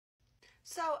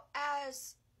So,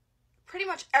 as pretty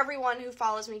much everyone who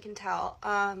follows me can tell,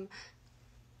 I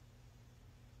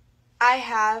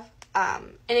have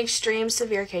an extreme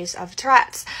severe case of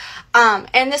Tourette's.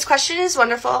 And this question is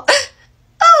wonderful.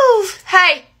 Oh,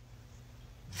 hey,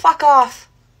 fuck off.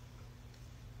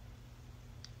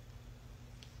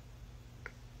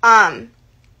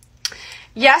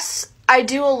 Yes, I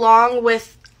do, along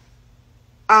with,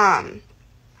 my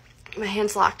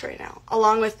hand's locked right now,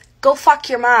 along with go fuck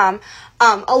your mom,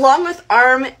 along with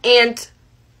arm and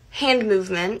hand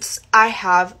movements, I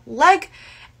have leg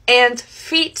and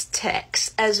feet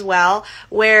tics as well,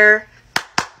 where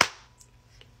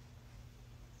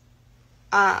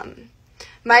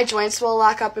my joints will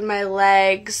lock up in my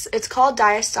legs. It's called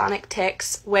diastonic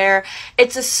tics, where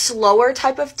it's a slower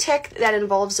type of tic that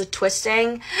involves a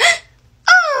twisting.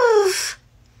 Oof.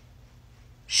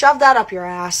 Shove that up your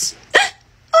ass.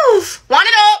 Oof. Want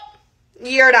it up?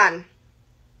 You're done.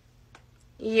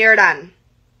 You're done.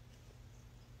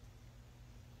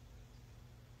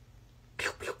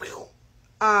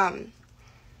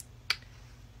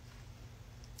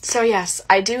 So yes,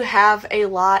 I do have a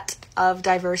lot of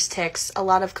diverse tics, a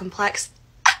lot of complex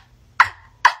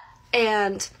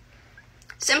and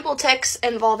simple tics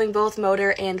involving both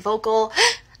motor and vocal.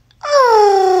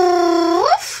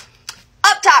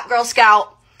 Up top, Girl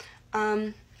Scout.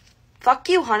 Fuck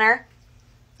you, Hunter.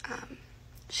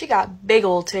 She got big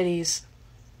old titties.